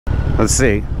Let's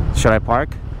see. Should I park?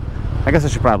 I guess I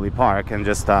should probably park and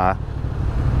just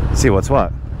see what's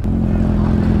what.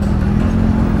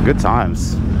 Good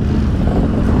times.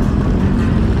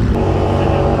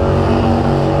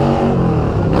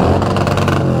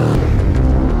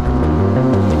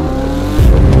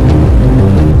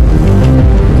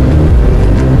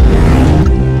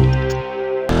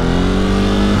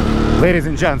 Ladies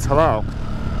and gents, hello,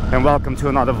 and welcome to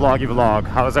another vloggy vlog.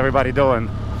 How's everybody doing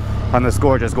on this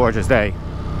gorgeous, gorgeous day?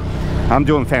 I'm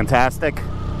doing fantastic,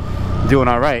 doing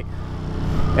all right.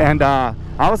 And I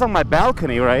was on my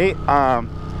balcony, right? I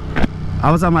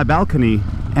was on my balcony,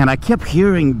 and I kept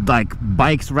hearing like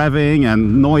bikes revving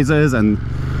and noises and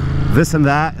this and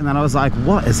that, and then I was like,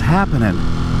 what is happening?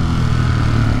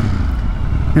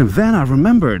 And then I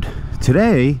remembered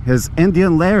today is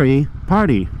Indian Larry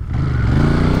party.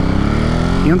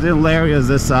 Indian Larry is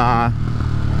this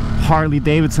Harley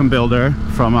Davidson builder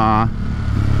from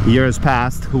years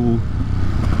past who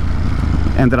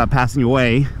ended up passing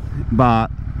away,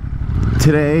 but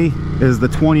today is the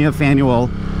 20th annual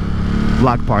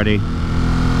block party.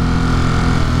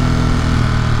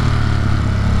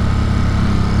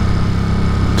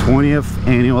 '20th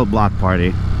annual block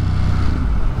party.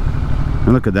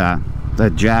 And look at that.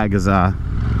 That Jag is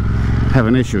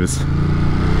having issues.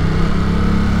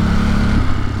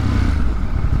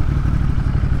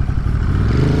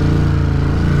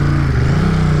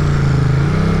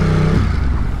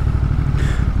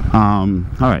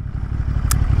 All right,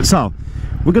 so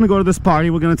we're gonna go to this party.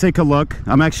 We're gonna take a look.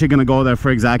 I'm actually gonna go there for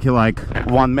exactly like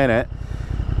 1 minute,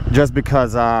 just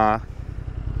because I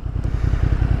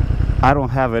don't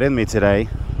have it in me today.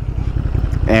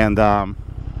 And not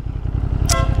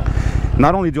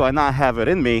only do I not have it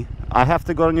in me, I have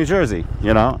to go to New Jersey.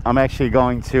 You know, I'm actually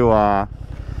going to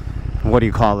what do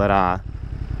you call it, a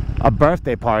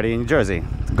birthday party in New Jersey.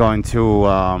 Going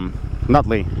to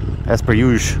Nutley, as per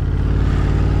usual.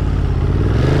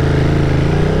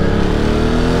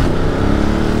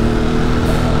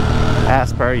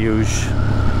 As per usual.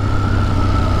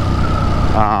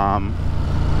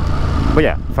 But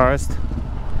yeah, first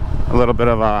a little bit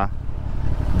of a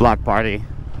block party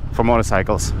for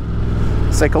motorcycles.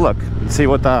 Let's take a look and see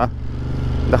what the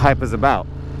hype is about.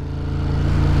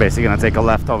 Basically gonna take a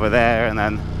left over there and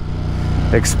then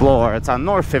explore. It's on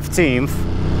North 15th,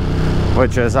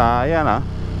 which is you know,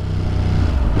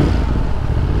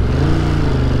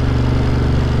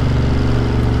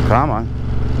 come on.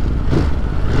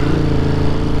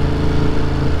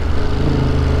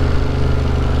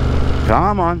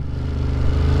 Come on.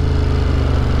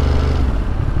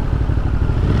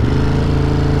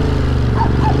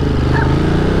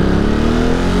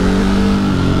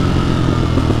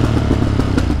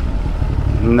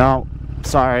 No,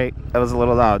 sorry, that was a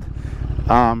little loud.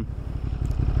 And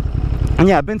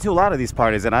yeah, I've been to a lot of these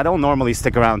parties, and I don't normally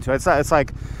stick around to it. It's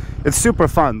like, it's super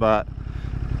fun, but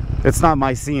it's not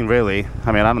my scene, really.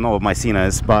 I mean, I don't know what my scene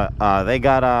is, but they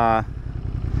got a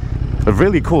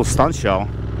really cool stunt show.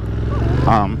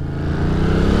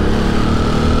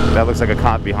 That looks like a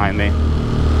cop behind me.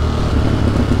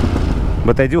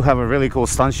 But they do have a really cool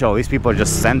stunt show. These people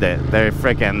just send it. They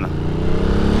freaking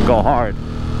go hard.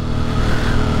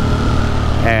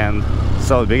 And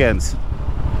so it begins.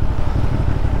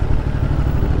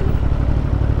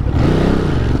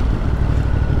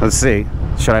 Let's see.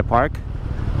 Should I park?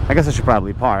 I guess I should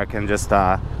probably park and just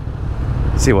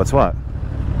see what's what.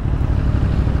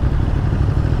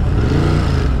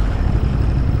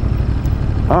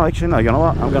 Oh, actually, no, you know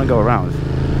what? I'm gonna go around.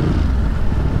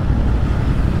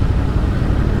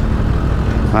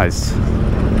 Nice.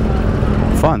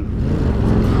 Fun.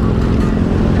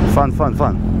 Fun, fun,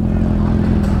 fun.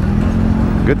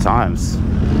 Good times.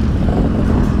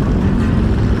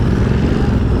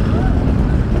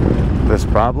 This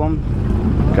problem.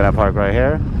 Can I park right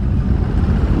here?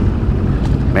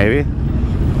 Maybe.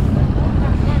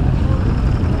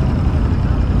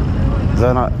 Is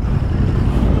that not?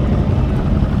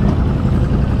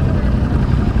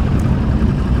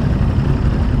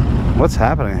 What's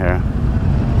happening here?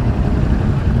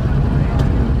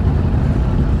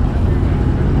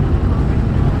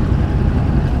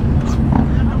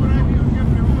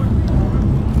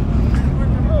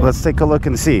 Let's take a look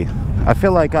and see. I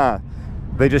feel like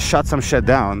they just shut some shit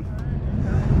down.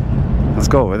 Let's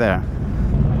go over there.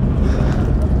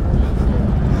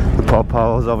 The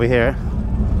Popo's over here.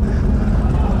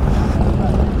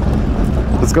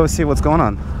 Let's go see what's going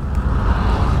on.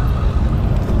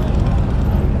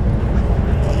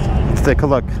 Let's take a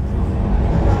look.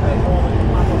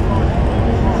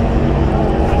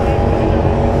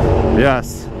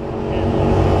 Yes.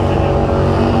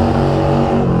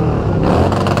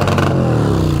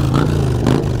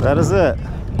 That is it.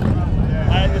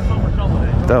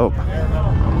 Dope.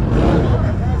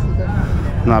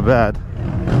 Not bad.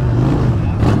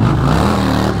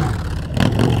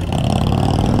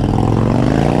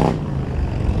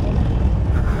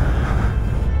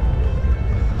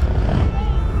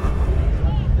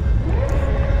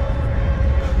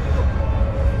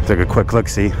 Take a quick look,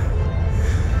 see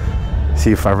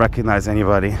if I recognize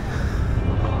anybody.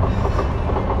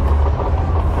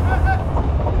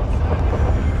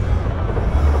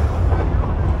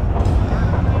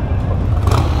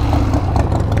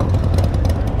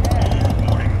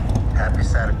 Happy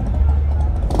Saturday.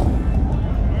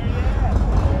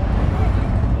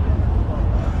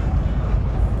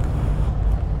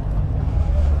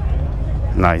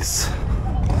 Nice.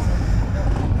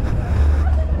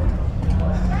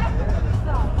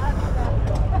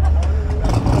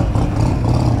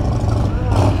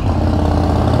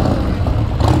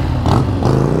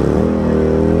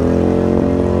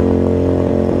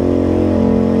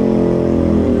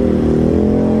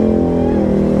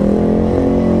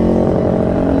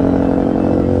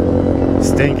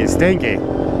 Stinky, stinky.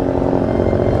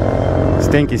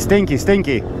 Stinky, stinky,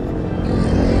 stinky.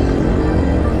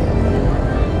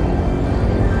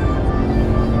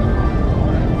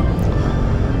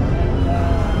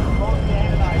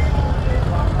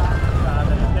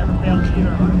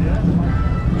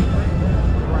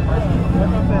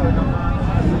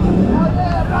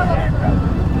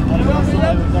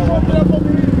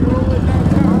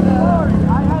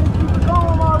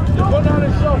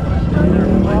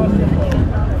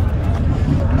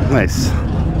 Nice.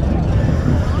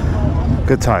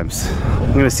 Good times.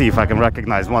 I'm gonna see if I can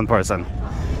recognize one person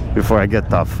before I get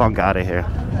the funk out of here.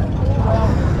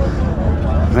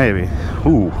 Maybe.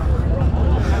 Ooh.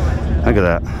 Look at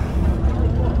that.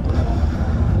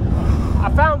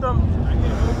 I found them.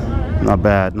 Not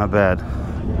bad, not bad.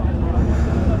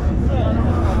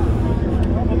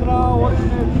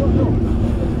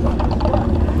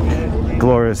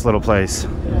 Glorious little place.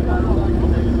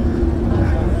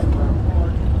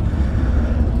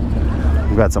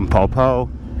 We've got some po-po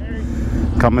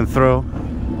coming through.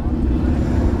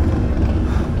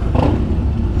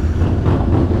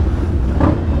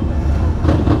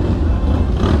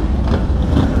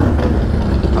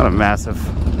 What a massive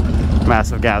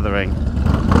gathering.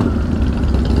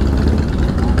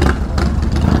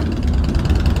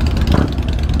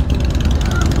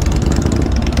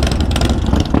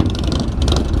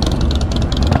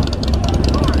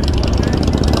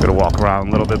 Gonna walk around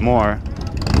a little bit more.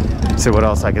 See what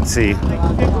else I can see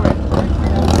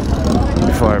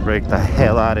before I break the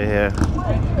hell out of here.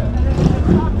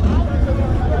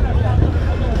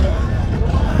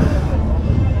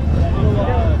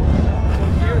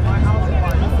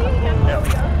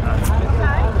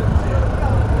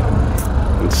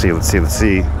 Let's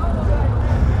see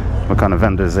what kind of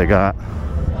vendors they got.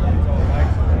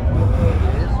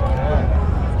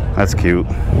 That's cute.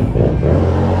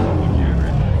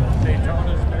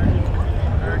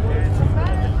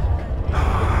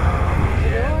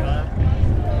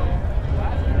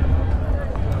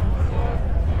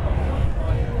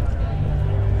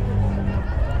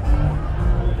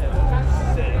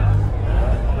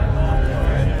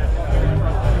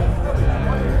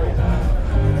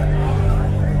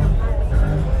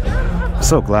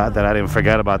 So glad that I didn't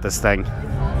forget about this thing.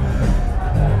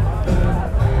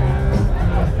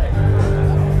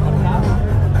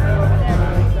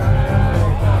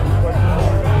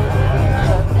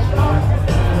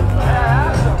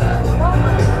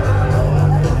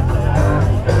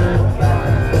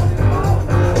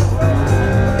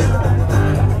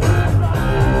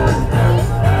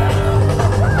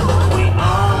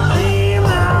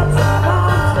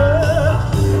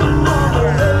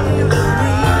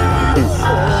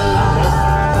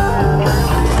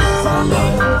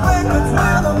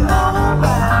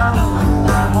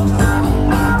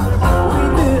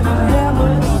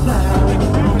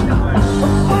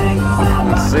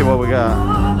 See what we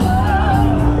got.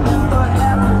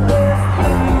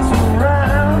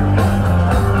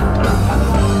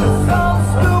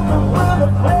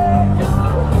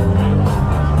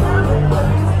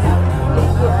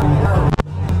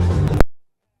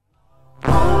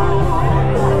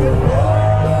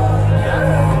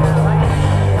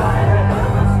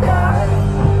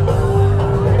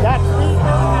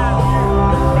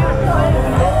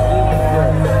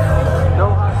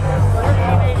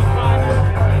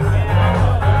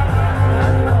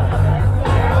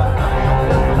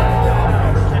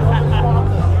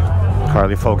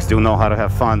 Harley folks do know how to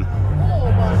have fun.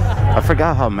 I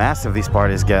forgot how massive these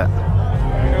parties get.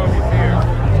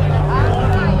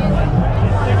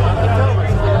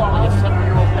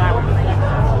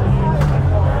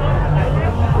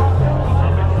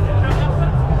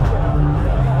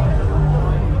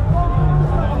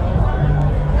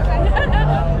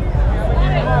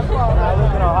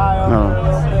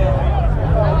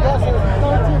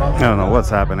 don't know what's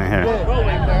happening here.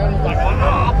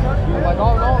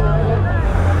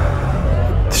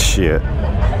 Shit.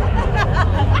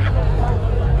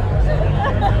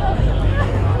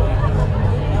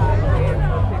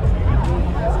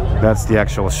 That's the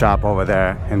actual shop over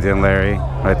there, Indian Larry,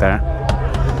 right there.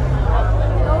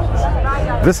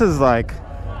 This is like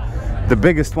the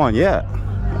biggest one yet.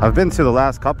 I've been to the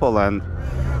last couple and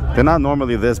they're not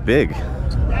normally this big.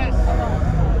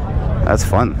 That's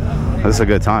fun. This is a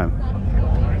good time.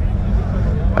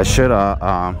 I should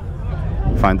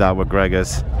find out what Greg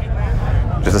is,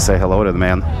 just to say hello to the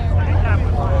man.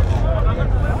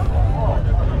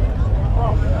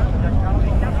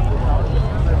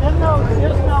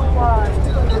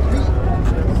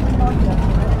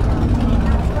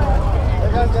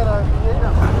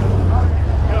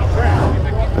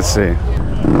 Let's see.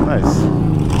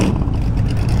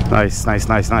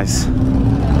 Nice.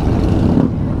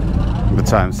 Good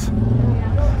times.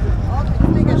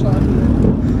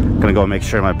 Gonna go make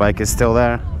sure my bike is still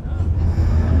there.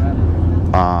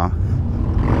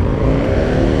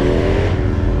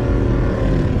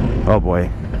 Oh boy.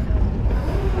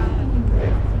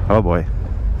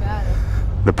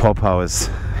 The popo is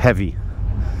heavy.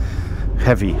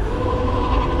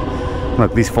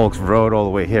 Look, these folks rode all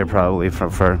the way here probably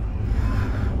for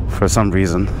some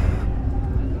reason.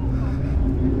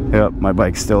 Yep, my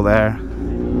bike's still there.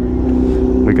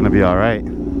 We're gonna be all right.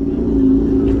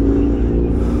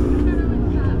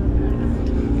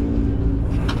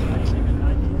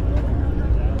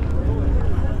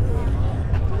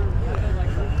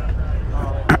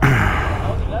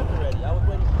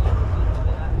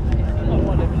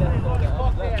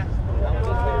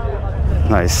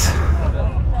 Nice.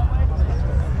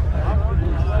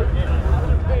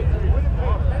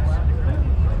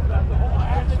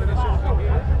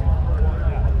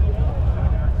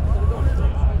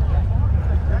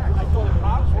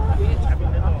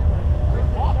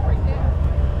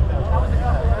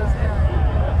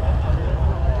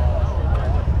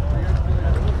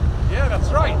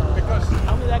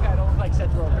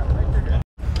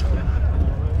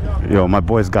 Yo, my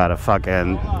boy's got a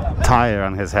fucking tire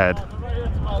on his head.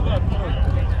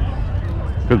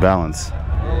 Good balance.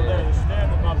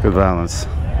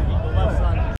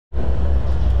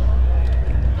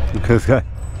 Look at this guy.